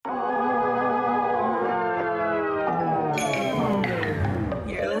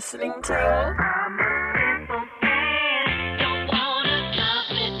listening to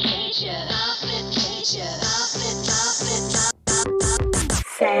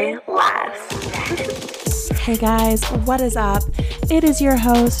Say Less. Hey guys, what is up? It is your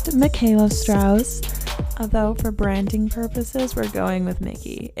host, Michaela Strauss. Although for branding purposes, we're going with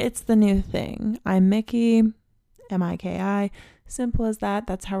Mickey. It's the new thing. I'm Mickey, M-I-K-I. Simple as that.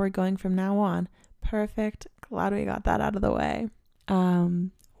 That's how we're going from now on. Perfect. Glad we got that out of the way.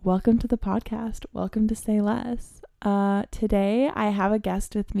 Welcome to the podcast. Welcome to Say Less. Today I have a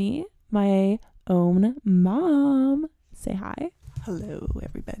guest with me, my own mom. Say hi. Hello,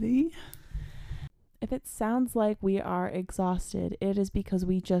 everybody. If it sounds like we are exhausted, it is because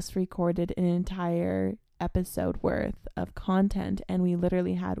we just recorded an entire episode worth of content and we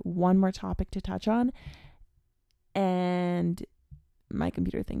literally had one more topic to touch on and my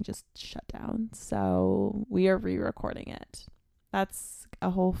computer thing just shut down. So we are re-recording it. That's a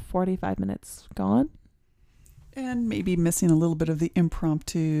whole 45 minutes gone. And maybe missing a little bit of the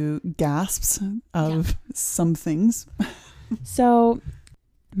impromptu gasps of some things. So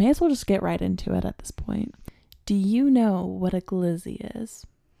may as well just get right into it at this point. Do you know what a glizzy is?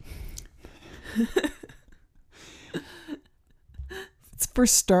 It's for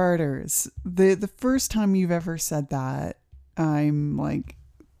starters. The first time you've ever said that, I'm going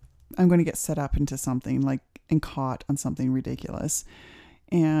to get set up into something and caught on something ridiculous.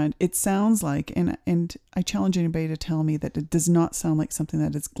 And it sounds like, and I challenge anybody to tell me that it does not sound like something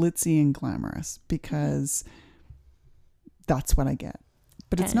that is glitzy and glamorous, because that's what I get.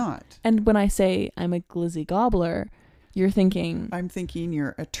 But it's not. And when I say I'm a glizzy gobbler, you're thinking... I'm thinking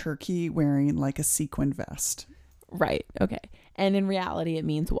you're a turkey wearing like a sequin vest. Right. Okay. And in reality, it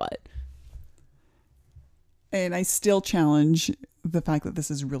means what? And I still challenge the fact that this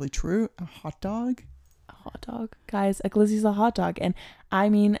is really true. A hot dog. A hot dog. Guys, a glizzy's a hot dog. And I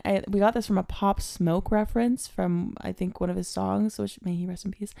mean, we got this from a Pop Smoke reference from, I think, one of his songs, which may he rest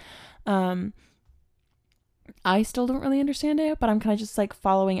in peace. I still don't really understand it, but I'm kind of just like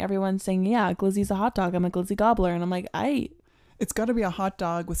following everyone saying, yeah, glizzy's a hot dog. I'm a glizzy gobbler. And I'm like, It's got to be a hot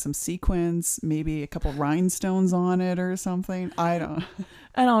dog with some sequins, maybe a couple rhinestones on it or something. I don't.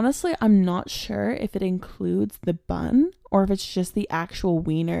 And honestly, I'm not sure if it includes the bun or if it's just the actual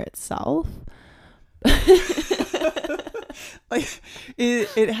wiener itself. Like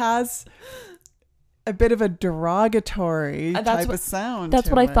it has a bit of a derogatory type of sound. That's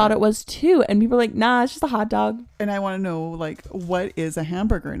what I thought it was too. And people are like, nah, it's just a hot dog. And I want to know, what is a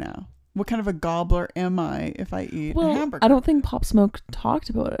hamburger now? What kind of a gobbler am I if I eat a hamburger? I don't think Pop Smoke talked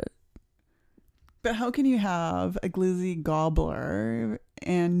about it. But how can you have a glizzy gobbler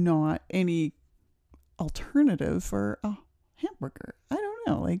and not any alternative for a hamburger? I don't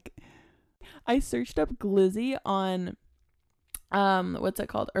know. I searched up glizzy on what's it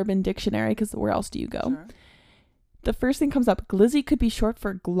called? Urban Dictionary, because where else do you go? Sure. The first thing comes up, glizzy could be short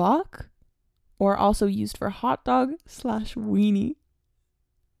for glock or also used for hot dog / weenie.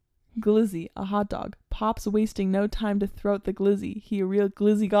 Glizzy, a hot dog. Pop's wasting no time to throw out the glizzy. He a real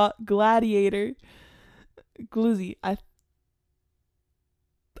glizzy gladiator. Glizzy, I'm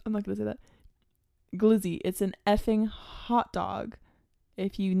not gonna say that. Glizzy, it's an effing hot dog.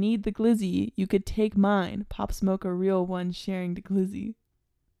 If you need the glizzy, you could take mine. Pop Smoke a real one sharing the glizzy.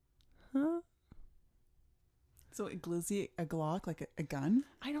 Huh? So a glizzy, a Glock, like a gun?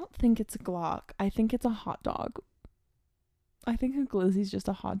 I don't think it's a Glock. I think it's a hot dog. I think a glizzy's just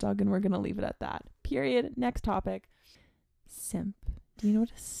a hot dog and we're going to leave it at that. Period. Next topic. Simp. Do you know what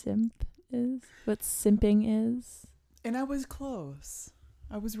a simp is? What simping is? And I was close.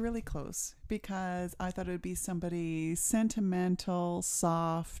 I was really close because I thought it would be somebody sentimental,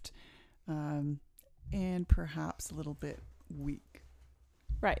 soft, and perhaps a little bit weak.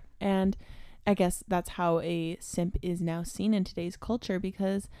 Right. And I guess that's how a simp is now seen in today's culture,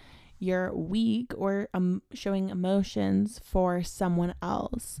 because you're weak or showing emotions for someone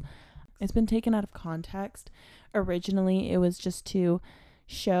else. It's been taken out of context. Originally, it was just to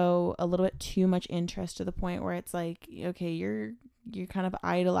show a little bit too much interest to the point where it's like, okay, you're kind of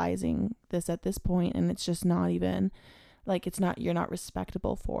idolizing this at this point, and it's just not even like, you're not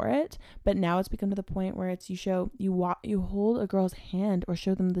respectable for it. But now it's become to the point where it's you hold a girl's hand or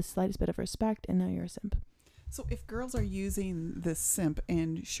show them the slightest bit of respect, and now you're a simp. So if girls are using this simp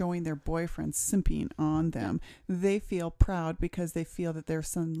and showing their boyfriends simping on them, they feel proud because they feel that they're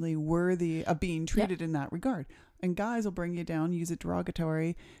suddenly worthy of being treated in that regard. And guys will bring you down, use it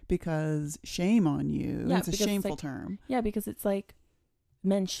derogatory because shame on you. It's a shameful term. Yeah, because it's like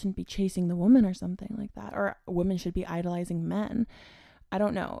men shouldn't be chasing the woman or something like that. Or women should be idolizing men. I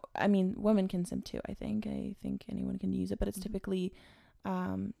don't know. I mean, women can simp too, I think. I think anyone can use it, but it's typically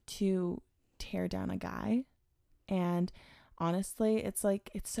to tear down a guy. And honestly, it's like,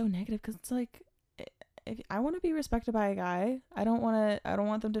 it's so negative because it's like, if I want to be respected by a guy, I don't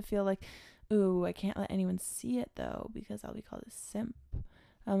want them to feel like, ooh, I can't let anyone see it though because I'll be called a simp.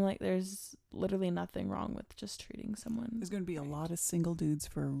 I'm like, there's literally nothing wrong with just treating someone. There's going to be a lot of single dudes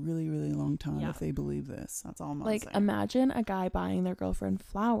for a really, really long time if they believe this. That's all I'm like saying. Imagine a guy buying their girlfriend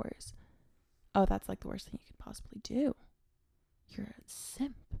flowers. Oh, that's like the worst thing you could possibly do. You're a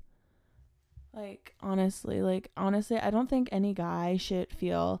simp. Like honestly, I don't think any guy should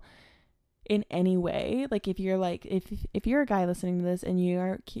feel in any way like if you're like if you're a guy listening to this and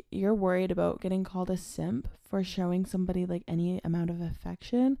you're worried about getting called a simp for showing somebody like any amount of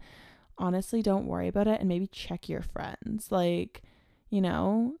affection, honestly don't worry about it and maybe check your friends. Like, you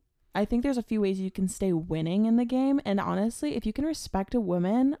know, I think there's a few ways you can stay winning in the game, and honestly if you can respect a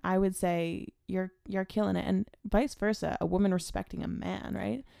woman, I would say you're killing it, and vice versa, a woman respecting a man,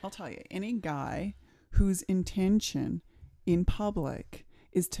 right? I'll tell you, any guy whose intention in public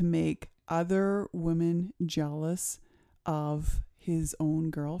is to make other women jealous of his own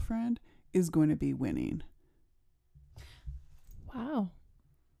girlfriend is going to be winning. Wow.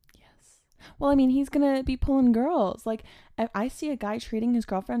 Yes. Well, I mean, he's going to be pulling girls. Like, if I see a guy treating his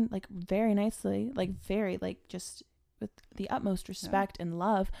girlfriend, like, very nicely, like, very, like, just with the utmost respect and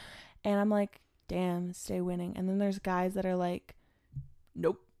love. And I'm like, damn, stay winning. And then there's guys that are like,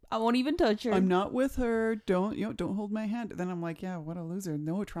 nope, I won't even touch her. I'm not with her. Don't hold my hand. Then I'm like, yeah, what a loser.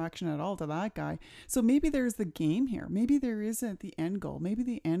 No attraction at all to that guy. So maybe there's the game here. Maybe there isn't the end goal. Maybe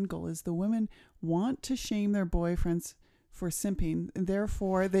the end goal is the women want to shame their boyfriends for simping, and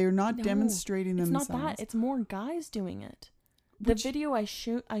therefore they're not demonstrating themselves. It's not that. It's more guys doing it. The video I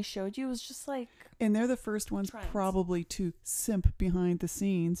showed you was just like, and they're the first ones probably to simp behind the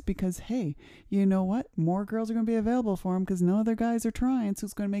scenes because, hey, you know what? More girls are going to be available for them because no other guys are trying, so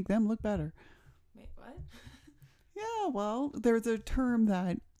it's going to make them look better. Wait, what? Yeah, well, there's a term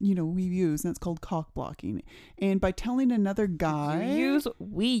that, you know, we use, and it's called cock blocking. And by telling another guy...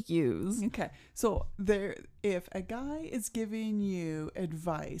 We use. Okay, so if a guy is giving you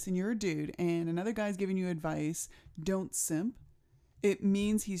advice, and you're a dude, and another guy's giving you advice, don't simp, it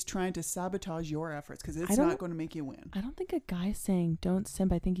means he's trying to sabotage your efforts because it's not going to make you win. I don't think a guy's saying don't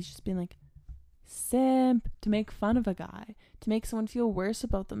simp. I think he's just being like, simp, to make fun of a guy, to make someone feel worse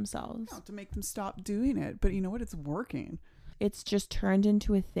about themselves. No, to make them stop doing it. But you know what? It's working. It's just turned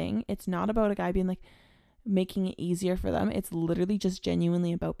into a thing. It's not about a guy being like making it easier for them. It's literally just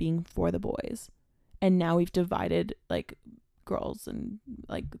genuinely about being for the boys. And now we've divided like girls and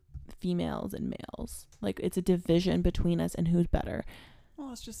like females and males. Like it's a division between us and who's better. Well,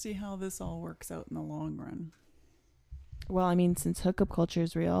 let's just see how this all works out in the long run. Well, I mean, since hookup culture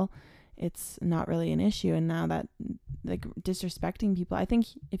is real, it's not really an issue. And now that like disrespecting people, I think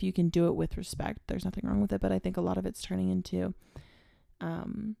if you can do it with respect, there's nothing wrong with it. But I think a lot of it's turning into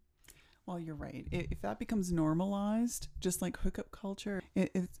well, you're right. If that becomes normalized, just like hookup culture,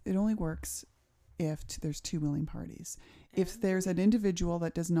 it only works if there's two willing parties. If there's an individual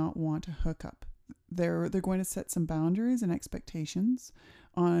that does not want to hook up, they're going to set some boundaries and expectations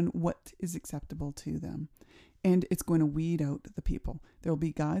on what is acceptable to them. And it's going to weed out the people. There will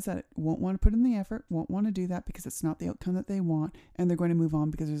be guys that won't want to put in the effort, won't want to do that because it's not the outcome that they want, and they're going to move on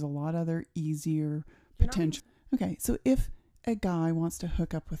because there's a lot of other easier potential. Okay, so if a guy wants to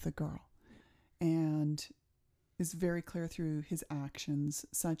hook up with a girl and is very clear through his actions,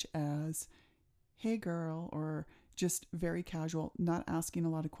 such as, hey girl, or just very casual, not asking a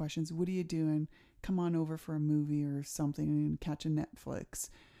lot of questions. What are you doing? Come on over for a movie or something and catch a Netflix.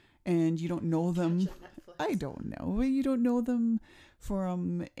 And you don't know them. I don't know. You don't know them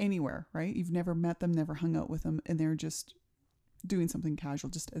from anywhere, right? You've never met them, never hung out with them, and they're just doing something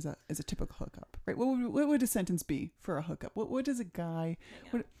casual, just as a typical hookup, right? What would a sentence be for a hookup? What does a guy?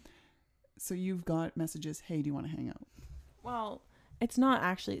 So you've got messages. Hey, do you want to hang out? Well, it's not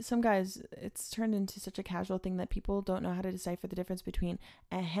actually. Some guys, it's turned into such a casual thing that people don't know how to decipher the difference between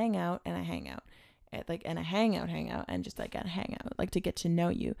a hangout and a hangout. Like, and a hangout and just like a hangout, like to get to know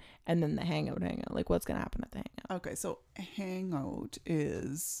you, and then the hangout, like what's going to happen at the hangout. Okay, so hangout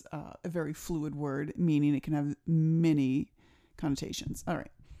is a very fluid word, meaning it can have many connotations. All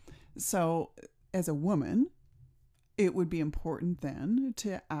right. So as a woman, it would be important then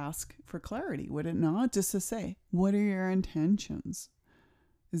to ask for clarity, would it not? Just to say, what are your intentions?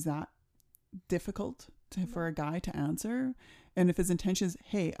 Is that difficult for a guy to answer? And if his intention is,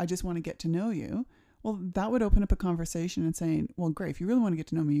 hey, I just want to get to know you, well, that would open up a conversation and saying, well, great, if you really want to get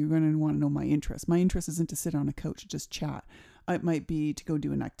to know me, you're going to want to know my interests. My interest isn't to sit on a couch and just chat. It might be to go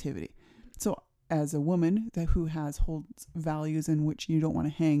do an activity. So as a woman who holds values in which you don't want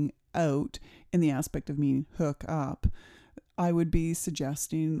to hang out in the aspect of meaning hook up, I would be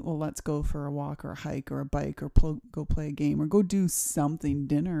suggesting, well, let's go for a walk or a hike or a bike or go play a game or go do something,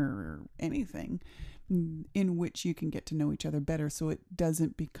 dinner or anything in which you can get to know each other better, so it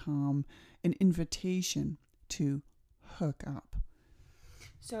doesn't become an invitation to hook up.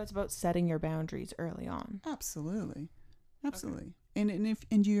 So it's about setting your boundaries early on. Absolutely. Okay.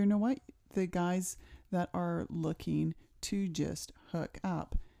 And you know what? The guys that are looking to just hook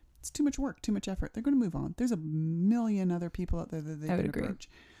up, it's too much work, too much effort. They're going to move on. There's a million other people out there that they can approach.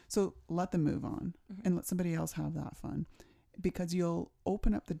 So let them move on and let somebody else have that fun, because you'll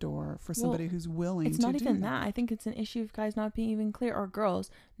open up the door for somebody who's willing to do that. It's not even that. I think it's an issue of guys not being even clear, or girls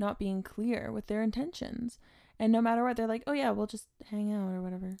not being clear with their intentions. And no matter what, they're like, oh yeah, we'll just hang out or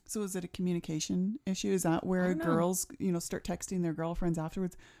whatever. So is it a communication issue? Is that where girls, start texting their girlfriends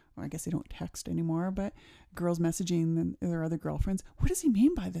afterwards? Well, I guess they don't text anymore, but girls messaging their other girlfriends. What does he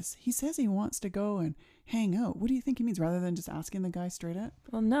mean by this? He says he wants to go and hang out. What do you think he means, rather than just asking the guy straight up?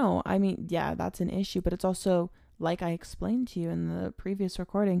 Well, no. I mean, yeah, that's an issue, but it's also, like I explained to you in the previous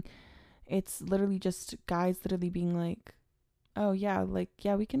recording, it's literally just guys literally being like, oh yeah,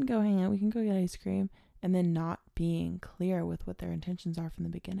 we can go hang out, we can go get ice cream. And then not being clear with what their intentions are from the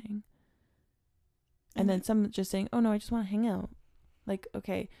beginning. And then some just saying, oh no, I just want to hang out. Like,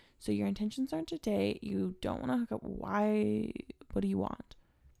 okay, so your intentions aren't to date. You don't want to hook up. Why? What do you want?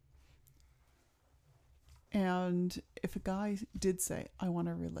 And if a guy did say, I want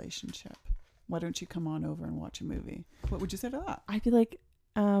a relationship, why don't you come on over and watch a movie? What would you say to that? I'd be like,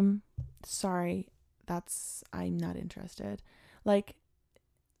 sorry, I'm not interested. Like,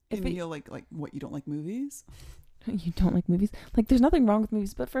 you'll like what, you don't like movies? You don't like movies? Like, there's nothing wrong with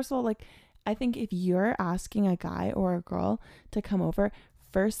movies, but first of all, like, I think if you're asking a guy or a girl to come over,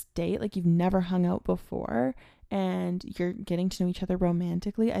 first date, like you've never hung out before and you're getting to know each other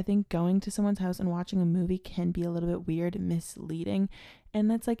romantically, I think going to someone's house and watching a movie can be a little bit weird and misleading.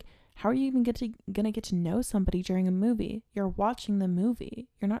 And that's like, how are you even gonna get to know somebody during a movie? You're watching the movie.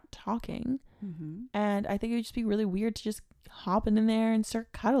 You're not talking. Mm-hmm. And I think it would just be really weird to just hop in there and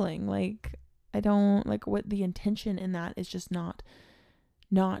start cuddling. Like, I don't like what the intention in that is, just not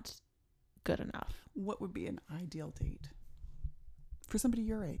good enough. What would be an ideal date for somebody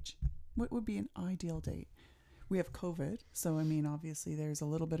your age? What would be an ideal date? We have COVID, so I mean, obviously there's a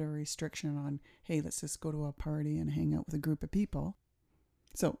little bit of a restriction on, hey, let's just go to a party and hang out with a group of people.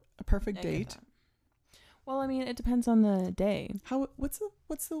 So a perfect date. Well, I mean, it depends on the day.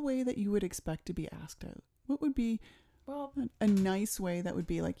 What's the way that you would expect to be asked out? What would be a nice way that would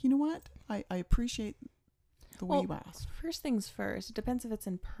be like, you know what? I appreciate the way you asked. First things first, it depends if it's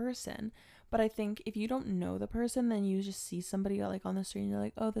in person. But I think if you don't know the person, then you just see somebody like on the street and you're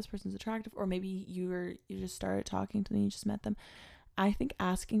like, oh, this person's attractive. Or maybe you just started talking to them and you just met them. I think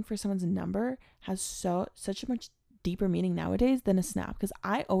asking for someone's number has such a much deeper meaning nowadays than a snap, because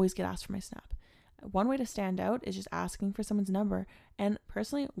I always get asked for my snap. One way to stand out is just asking for someone's number. And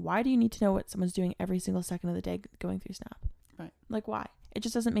personally, why do you need to know what someone's doing every single second of the day going through Snap? Right. Like, why? It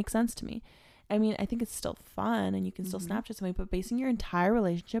just doesn't make sense to me. I mean, I think it's still fun and you can still Snapchat somebody, but basing your entire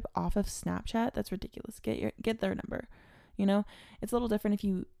relationship off of Snapchat, that's ridiculous. Get their number. You know, it's a little different if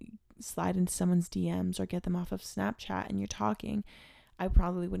you slide into someone's DMs or get them off of Snapchat and you're talking. I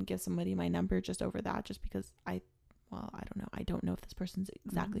probably wouldn't give somebody my number just over that, just because I don't know. I don't know if this person's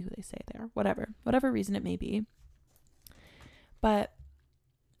exactly who they say they are. Whatever reason it may be. But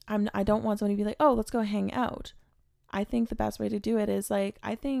I don't want somebody to be like, oh, let's go hang out. I think the best way to do it is like,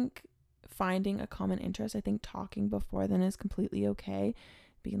 I think finding a common interest. I think talking before then is completely okay.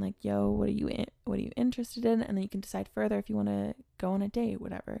 Being like, yo, what are you interested in? And then you can decide further if you want to go on a date,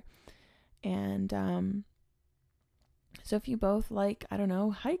 whatever. And so if you both like, I don't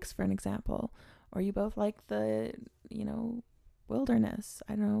know, hikes for an example, or you both like the, wilderness,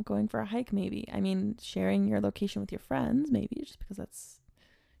 I don't know, going for a hike maybe. I mean, sharing your location with your friends maybe, just because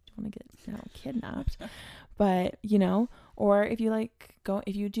you want to get kidnapped. But, or if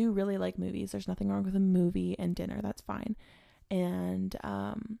you do really like movies, there's nothing wrong with a movie and dinner. That's fine. And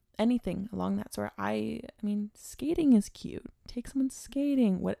anything along that sort. I mean, skating is cute. Take someone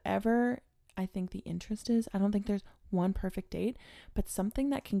skating, whatever I think the interest is. I don't think there's one perfect date, but something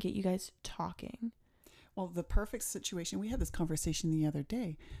that can get you guys talking. Well, the perfect situation, we had this conversation the other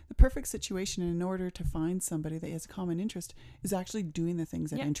day. The perfect situation in order to find somebody that has a common interest is actually doing the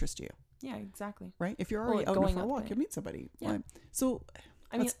things that interest you. Yeah, exactly. Right? If you're already out for a walk, you'll meet somebody. Yeah. Right? So,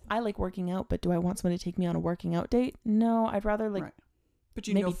 I mean, I like working out, but do I want somebody to take me on a working out date? No, I'd rather right. But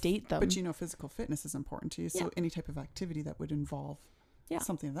date them. But physical fitness is important to you. So any type of activity that would involve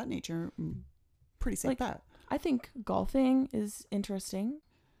something of that nature pretty safe Like, bet. I think golfing is interesting.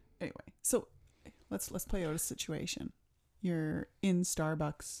 Anyway, so let's play out a situation. You're in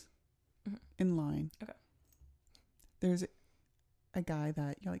Starbucks, in line. Okay. There's a guy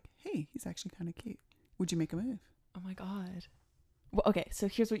that you're like, hey, he's actually kind of cute. Would you make a move? Oh my God. Well, okay, so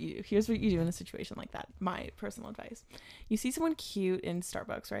here's what you do. Here's what you do in a situation like that. My personal advice. You see someone cute in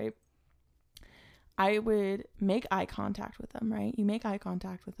Starbucks, right? I would make eye contact with them, right? You make eye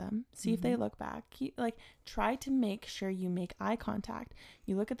contact with them. See if they look back. Try to make sure you make eye contact.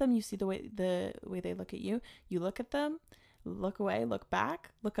 You look at them, you see the way they look at you. You look at them, look away, look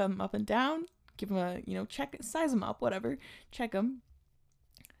back, look them up and down, give them a, check, size them up, whatever. Check them.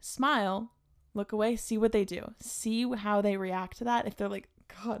 Smile. Look away, see what they do. See how they react to that. If they're like,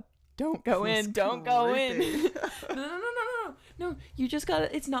 God, don't go in, don't go in. No, you just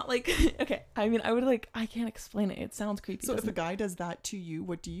gotta, it's not like, okay, I mean, I can't explain it. It sounds creepy. So if a guy does that to you,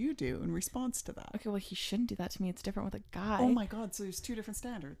 what do you do in response to that? Okay, well, he shouldn't do that to me. It's different with a guy. Oh my God, so there's two different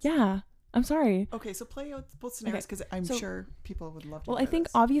standards. Yeah, I'm sorry. Okay, so play out both scenarios because I'm sure people would love to. Well, I think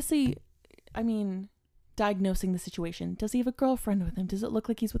obviously, I mean, diagnosing the situation. Does he have a girlfriend with him? Does it look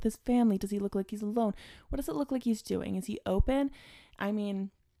like he's with his family? Does he look like he's alone? What does it look like he's doing? Is he open? I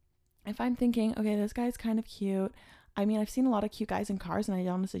mean, if I'm thinking, okay, this guy's kind of cute. I mean, I've seen a lot of cute guys in cars and I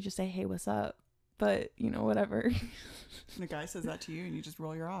honestly just say, hey, what's up? But, whatever. And a guy says that to you and you just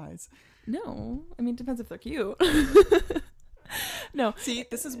roll your eyes. No. I mean, it depends if they're cute. No. See,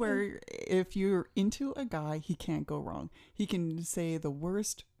 this is where if you're into a guy, he can't go wrong. He can say the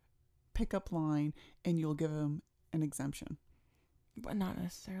worst pickup line and you'll give him an exemption. But not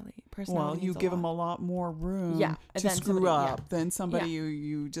necessarily. Personality. Well, you give him a lot more room to screw up than somebody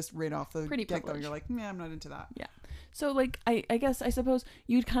you just right off the get-go. You're like, I'm not into that. Yeah. So, I suppose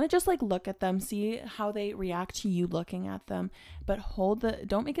you'd kind of just, look at them, see how they react to you looking at them, but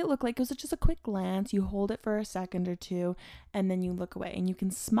don't make it look like it was just a quick glance. You hold it for a second or two, and then you look away, and you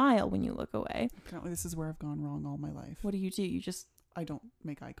can smile when you look away. Apparently, this is where I've gone wrong all my life. What do? You just... I don't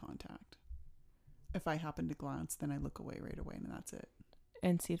make eye contact. If I happen to glance, then I look away right away, and that's it.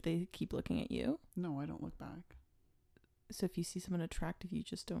 And see if they keep looking at you? No, I don't look back. So if you see someone attractive, you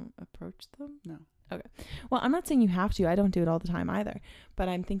just don't approach them? No. Okay. Well, I'm not saying you have to. I don't do it all the time either. But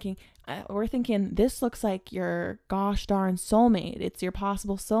I'm thinking, we're thinking, this looks like your gosh darn soulmate. It's your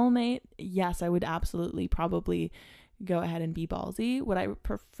possible soulmate. Yes, I would absolutely probably go ahead and be ballsy. Would I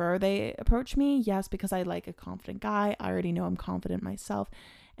prefer they approach me? Yes, because I like a confident guy. I already know I'm confident myself.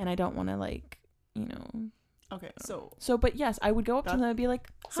 And I don't want to Okay, so but yes, I would go up to them and be like,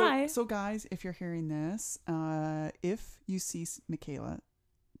 hi. So guys, if you're hearing this, if you see Michaela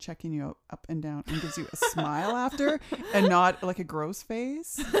checking you up and down and gives you a smile after and not like a gross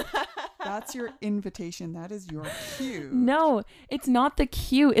face, that's your invitation. That is your cue. No, it's not the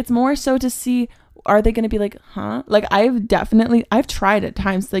cue. It's more so to see, are they going to be like, huh? I've tried at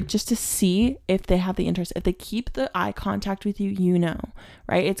times, just to see if they have the interest. If they keep the eye contact with you,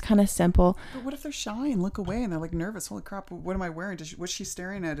 right? It's kind of simple. But what if they're shy and look away and they're nervous? Holy crap, what am I wearing? What's she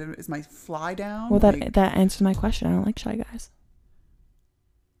staring at? Is my fly down? Well, that answers my question. I don't like shy guys.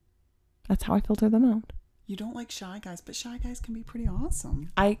 That's how I filter them out. You don't like shy guys, but shy guys can be pretty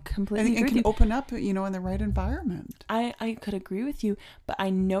awesome. I completely agree. And can open up, in the right environment. I could agree with you, but I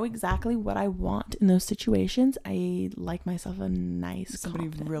know exactly what I want in those situations. I like myself a nice, somebody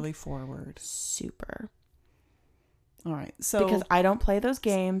confident, really forward. Super. All right, so because I don't play those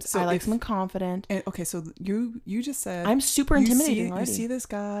games. So I like someone confident. And, okay, so you just said I'm super intimidating. You see this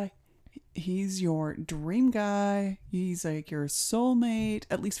guy. He's your dream guy. He's like your soulmate,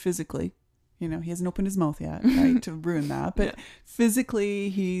 at least physically. He hasn't opened his mouth yet, right, to ruin that. But physically,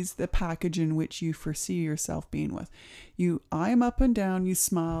 he's the package in which you foresee yourself being with. You eye him up and down, you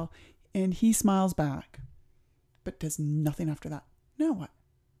smile, and he smiles back, but does nothing after that. Now what?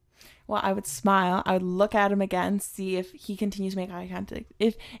 Well, I would smile. I would look at him again, see if he continues to make eye contact.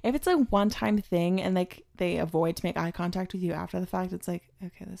 If it's a one-time thing and they avoid to make eye contact with you after the fact, it's like,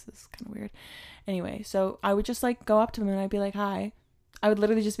 okay, this is kind of weird. Anyway, so I would just go up to him and I'd be like, hi. I would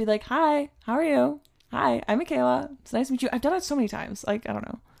literally just be like, hi, how are you? Hi, I'm Michaela. It's nice to meet you. I've done it so many times. I don't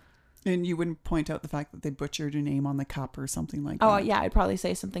know. And you wouldn't point out the fact that they butchered your name on the cup or something like that? Oh, yeah, I'd probably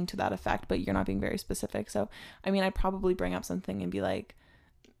say something to that effect, but you're not being very specific. So, I mean, I'd probably bring up something and be like,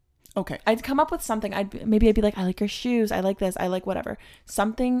 okay. I'd come up with something. I'd be like, I like your shoes. I like this. I like whatever.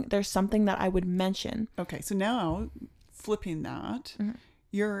 There's something that I would mention. Okay, so now flipping that,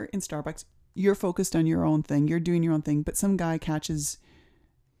 you're in Starbucks. You're focused on your own thing. You're doing your own thing, but some guy catches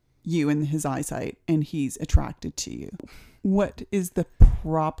you in his eyesight and he's attracted to you. What is the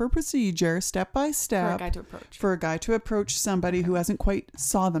proper procedure, step by step, for a guy to approach somebody who hasn't quite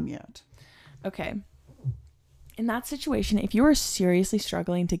saw them yet? Okay. In that situation, if you are seriously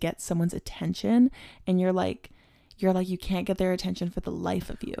struggling to get someone's attention and you're like you can't get their attention for the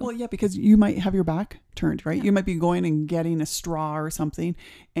life of you. Well, yeah, because you might have your back turned, right? Yeah. You might be going and getting a straw or something,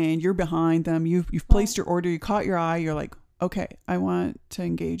 and you're behind them. You've placed your order. You caught your eye. You're like, okay, I want to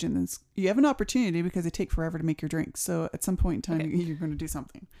engage in this. You have an opportunity because they take forever to make your drink. So at some point in time, you're going to do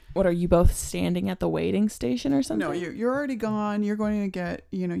something. What, are you both standing at the waiting station or something? No, you're already gone. You're going to get,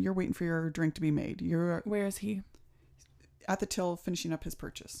 you're waiting for your drink to be made. Where is he? At the till finishing up his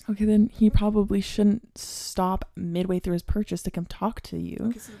purchase. Okay, then he probably shouldn't stop midway through his purchase to come talk to you.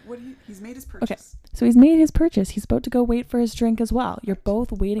 Okay, so he's made his purchase. Okay, so he's made his purchase. He's about to go wait for his drink as well. You're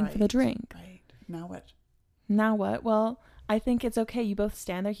both waiting for the drink. Right. Now what? Now what? Well, I think it's okay. You both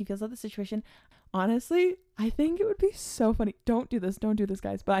stand there. He feels out the situation. Honestly, I think it would be so funny. Don't do this,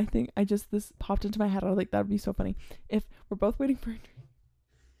 guys. But I think this popped into my head. I was like, that would be so funny if we're both waiting for a drink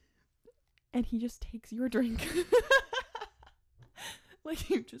and he just takes your drink.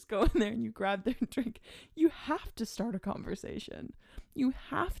 Like, you just go in there and you grab their drink. You have to start a conversation. You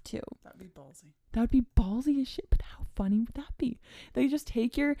have to. That'd be ballsy. That would be ballsy as shit, but how funny would that be? They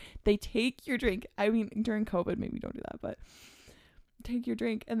take your drink. I mean, during COVID, maybe don't do that, but take your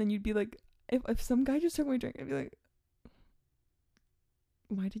drink, and then you'd be like, if some guy just took my drink, I'd be like,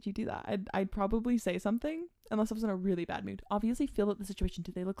 why did you do that? I'd probably say something, unless I was in a really bad mood. Obviously, feel out the situation.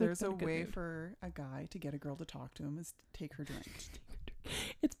 Do they look There's like a way for a guy to get a girl to talk to him is to take her drink.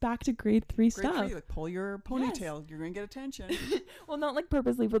 It's back to grade 3 stuff. Grade 3, like pull your ponytail. Yes. You're going to get attention. Well, not like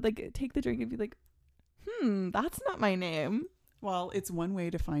purposely, but like take the drink and be like, that's not my name. Well, it's one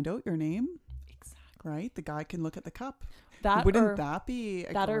way to find out your name. Exactly. Right? The guy can look at the cup. Wouldn't that be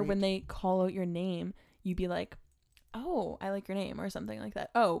that great... Or when they call out your name, you'd be like, oh, I like your name, or something like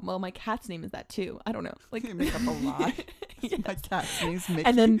that. Oh, well, my cat's name is that too. I don't know. Like, you make up a lie. Yes. My cat's name's Mickey.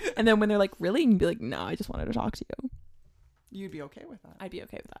 And then when they're like, really? And you'd be like, no, I just wanted to talk to you. You'd be okay with that. I'd be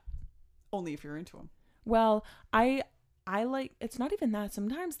okay with that. Only if you're into him. Well, I like, it's not even that.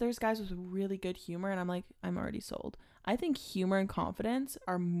 Sometimes there's guys with really good humor and I'm like, I'm already sold. I think humor and confidence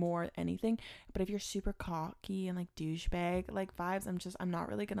are more anything. But if you're super cocky and like douchebag like vibes, I'm not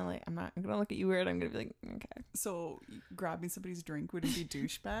really gonna like, I'm not gonna look at you weird. I'm gonna be like, okay. So grabbing somebody's drink wouldn't be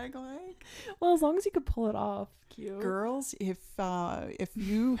douchebag like? Well, as long as you could pull it off. Cute. Girls, if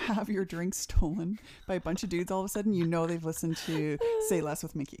you have your drink stolen by a bunch of dudes, all of a sudden they've listened to Say Less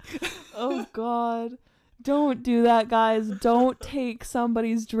with Mickey. Oh God. Don't do that, guys. Don't take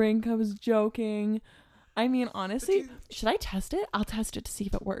somebody's drink. I was joking. I mean, honestly, should I test it? I'll test it to see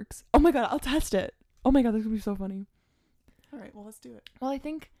if it works. Oh my God, I'll test it. Oh my God, this would be so funny. All right, well, let's do it. Well, I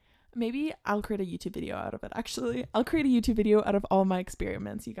think maybe I'll create a YouTube video out of it, actually. I'll create a YouTube video out of all my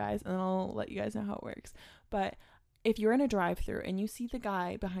experiments, you guys, and then I'll let you guys know how it works. But if you're in a drive-thru and you see the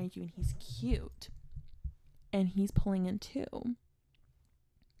guy behind you and he's cute and he's pulling in too,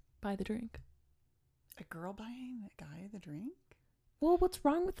 buy the drink. A girl buying that guy the drink? Well, what's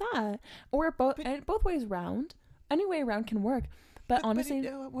wrong with that? Or both ways round. Any way around can work. But honestly,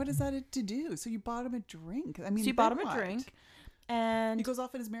 what is that to do? So you bought him a drink. I mean, so you bought him a drink, and he goes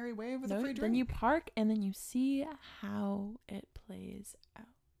off in his merry way with a free drink. Then you park, and then you see how it plays out.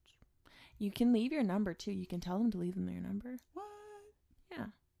 You can leave your number too. You can tell them to leave them their number. What? Yeah,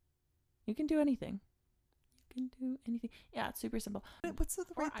 you can do anything. Yeah, it's super simple. What's the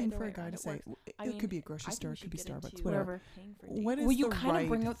right thing for a guy to say? It could be a grocery store, it could be Starbucks, whatever. What is you the kind right of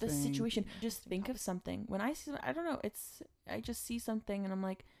bring out the thing? situation. Just think of something. When I see, I don't know, I just see something and I'm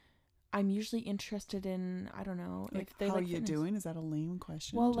like, I'm usually interested in, I don't know, like if they how like are you fitness. doing? Is that a lame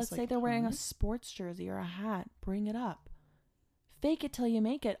question? Well, let's say they're wearing a sports jersey or a hat. Bring it up. Fake it till you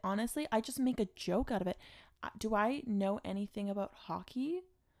make it. Honestly, I just make a joke out of it. Do I know anything about hockey?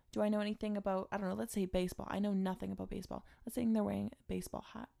 Do I know anything about, I don't know, let's say baseball. I know nothing about baseball. Let's say they're wearing a baseball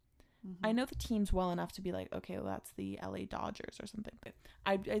hat. Mm-hmm. I know the teams well enough to be like, okay, well, that's the LA Dodgers or something.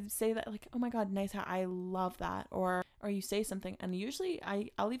 I'd say that like, oh my God, nice hat. I love that. Or you say something and usually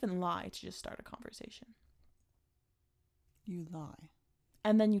I'll even lie to just start a conversation. You lie.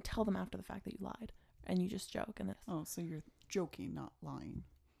 And then you tell them after the fact that you lied and you just joke. And then oh, so you're joking, not lying.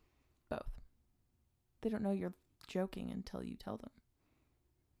 Both. They don't know you're joking until you tell them.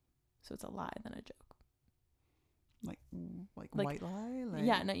 So it's a lie, then a joke. Like white lie?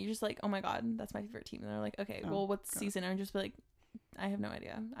 Yeah, no, you're just like, oh my God, that's my favorite team. And they're like, okay, well, what's season? And I'm just be like, I have no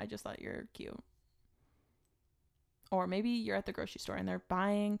idea. I just thought you're cute. Or maybe you're at the grocery store and they're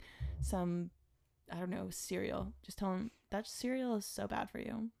buying some, I don't know, cereal. Just tell them that cereal is so bad for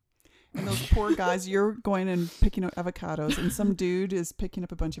you. And those poor guys, you're going and picking out avocados, and some dude is picking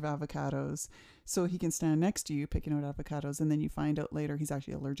up a bunch of avocados so he can stand next to you picking out avocados, and then you find out later he's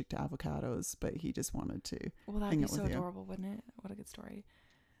actually allergic to avocados, but he just wanted to. Well, that'd be so adorable, wouldn't it? What a good story.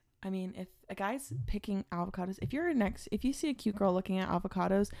 I mean, if a guy's picking avocados, if you see a cute girl looking at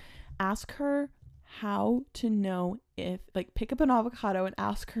avocados, ask her how to know if, like, pick up an avocado and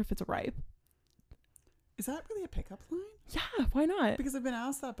ask her if it's ripe. Is that really a pickup line? Yeah, why not? Because I've been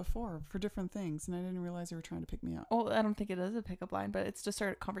asked that before for different things, and I didn't realize they were trying to pick me up. Well, I don't think it is a pickup line, but it's to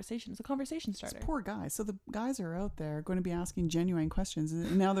start a conversation. It's a conversation starter. It's poor guys. So the guys are out there going to be asking genuine questions,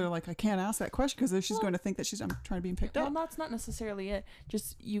 and now they're like, I can't ask that question because she's going to think that I'm trying to be picked up. Well, that's not necessarily it.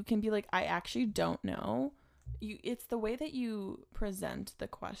 Just you can be like, I actually don't know. It's the way that you present the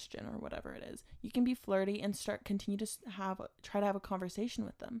question or whatever it is. You can be flirty and continue to try to have a conversation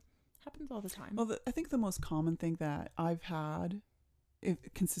with them. Happens all the time. Well, I think the most common thing that I've had,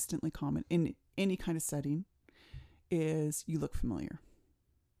 consistently common in any kind of setting, is you look familiar.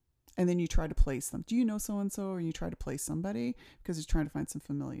 And then you try to place them. Do you know so-and-so? Or you try to place somebody because you're trying to find some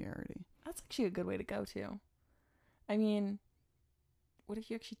familiarity. That's actually a good way to go too. I mean, what if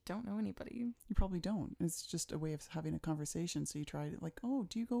you actually don't know anybody? You probably don't. It's just a way of having a conversation. So you try to, like, oh,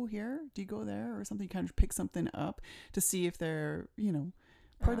 do you go here? Do you go there? Or something. You kind of pick something up to see if they're,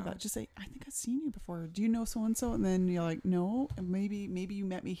 part of that. Just say, I think I've seen you before. Do you know so-and-so? And then you're like, no, maybe you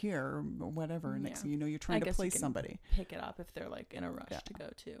met me here or whatever. And next thing you know, you're trying to place somebody. Pick it up if they're like in a rush to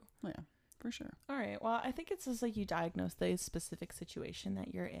go too. Yeah, for sure. All right. Well, I think it's just like you diagnose the specific situation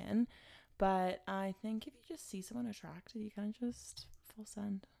that you're in. But I think if you just see someone attractive, you kind of just full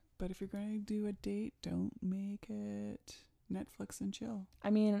send. But if you're going to do a date, don't make it Netflix and chill. I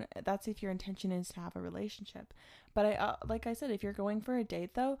mean, that's if your intention is to have a relationship. But I like I said, if you're going for a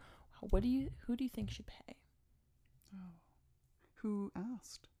date though, who do you think should pay? Oh, who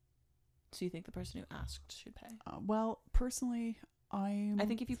asked? So you think the person who asked should pay? Well, personally, I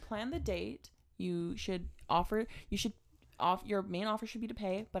think if you plan the date, your main offer should be to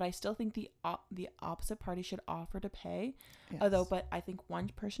pay, but I still think the opposite party should offer to pay. Yes. But I think one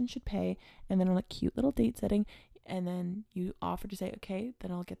person should pay, and then on a cute little date setting, and then you offer to say, okay,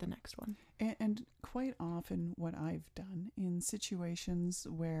 then I'll get the next one. And quite often what I've done in situations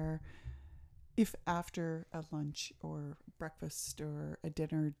where if after a lunch or breakfast or a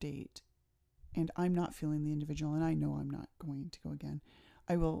dinner date and I'm not feeling the individual and I know I'm not going to go again,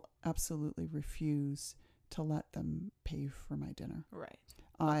 I will absolutely refuse to let them pay for my dinner. Right.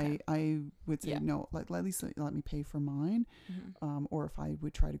 Okay. I would say no, at least let me pay for mine. Mm-hmm. Or if I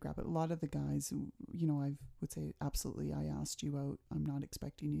would try to grab it. A lot of the guys, I would say, absolutely, I asked you out. I'm not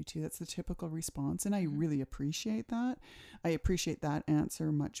expecting you to. That's the typical response. And I really appreciate that. I appreciate that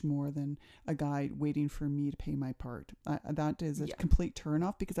answer much more than a guy waiting for me to pay my part. That is a complete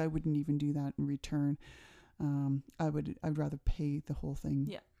turnoff because I wouldn't even do that in return. I'd rather pay the whole thing.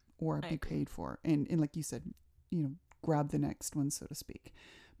 Yeah. Or be paid for. And like you said, grab the next one, so to speak.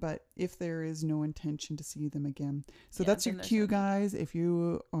 But if there is no intention to see them again. So that's your cue, guys. If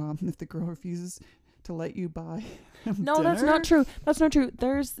you, if the girl refuses to let you buy No, dinner. That's not true. That's not true.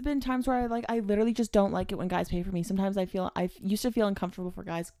 There's been times where I literally just don't like it when guys pay for me. Sometimes I used to feel uncomfortable for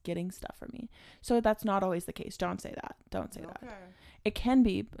guys getting stuff from me. So that's not always the case. Don't say that. Don't say that. It can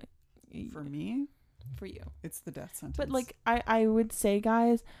be. But for me? For you. It's the death sentence. But I would say,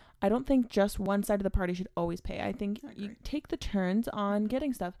 guys, I don't think just one side of the party should always pay. I think you take the turns on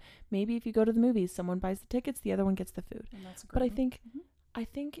getting stuff. Maybe if you go to the movies, someone buys the tickets, the other one gets the food. And that's but I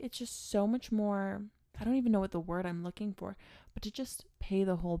think it's just so much more. I don't even know what the word I'm looking for, but to just pay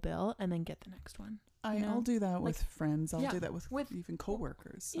the whole bill and then get the next one. I'll do that with friends. I'll do that with even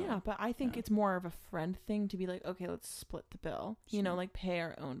coworkers. So. Yeah, but I think it's more of a friend thing to be like, okay, let's split the bill. Sure. Pay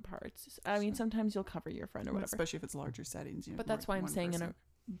our own parts. I mean, sometimes you'll cover your friend or whatever. Especially if it's larger settings. But that's why I'm saying in a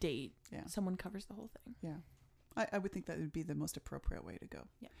date, someone covers the whole thing. Yeah. I would think that would be the most appropriate way to go.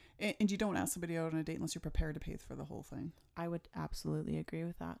 Yeah. And you don't ask somebody out on a date unless you're prepared to pay for the whole thing. I would absolutely agree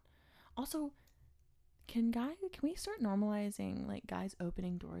with that. Also, can we start normalizing guys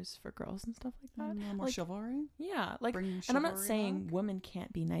opening doors for girls and stuff like that? More chivalry? Yeah. And I'm not saying women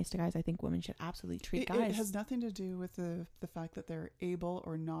can't be nice to guys. I think women should absolutely treat guys. It has nothing to do with the fact that they're able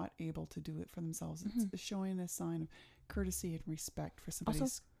or not able to do it for themselves. It's showing a sign of courtesy and respect for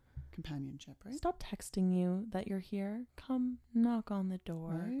somebody's companionship, right? Stop texting you that you're here. Come knock on the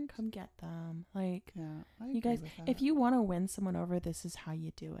door. Right? Come get them. I you guys, if you want to win someone over, this is how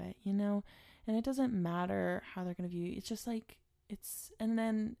you do it, And it doesn't matter how they're going to view you. It's just and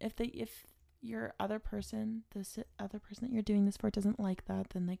then if your other person, the other person that you're doing this for doesn't like that,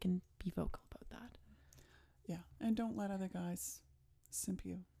 then they can be vocal about that. Yeah. And don't let other guys simp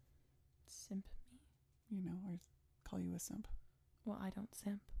you. Simp me? You know, or call you a simp. Well, I don't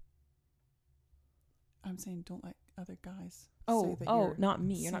simp. I'm saying don't let other guys Oh, say that you're not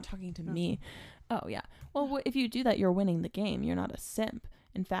me. You're not talking to me. Oh, yeah. Well, if you do that, you're winning the game. You're not a simp.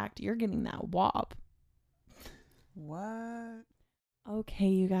 In fact, you're getting that wop. What? Okay,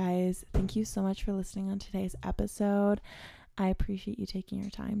 you guys. Thank you so much for listening on today's episode. I appreciate you taking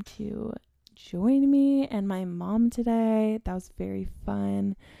your time to join me and my mom today. That was very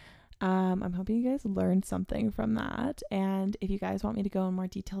fun. I'm hoping you guys learned something from that. And if you guys want me to go in more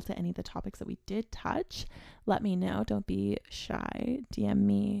detail to any of the topics that we did touch, let me know. Don't be shy. DM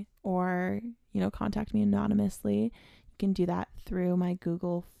me or, contact me anonymously. You can do that through my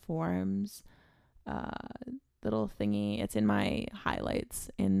Google Forms little thingy. It's in my highlights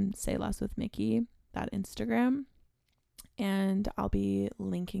in Say Less with Mickey, that Instagram. And I'll be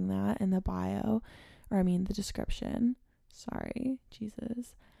linking that in the bio, the description. Sorry,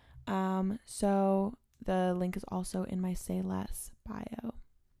 Jesus. So the link is also in my Say Less bio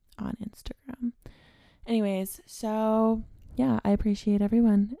on Instagram. Anyways, so yeah, I appreciate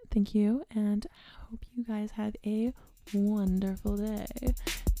everyone. Thank you, and hope you guys have a wonderful day.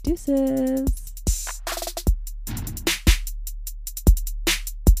 Deuces.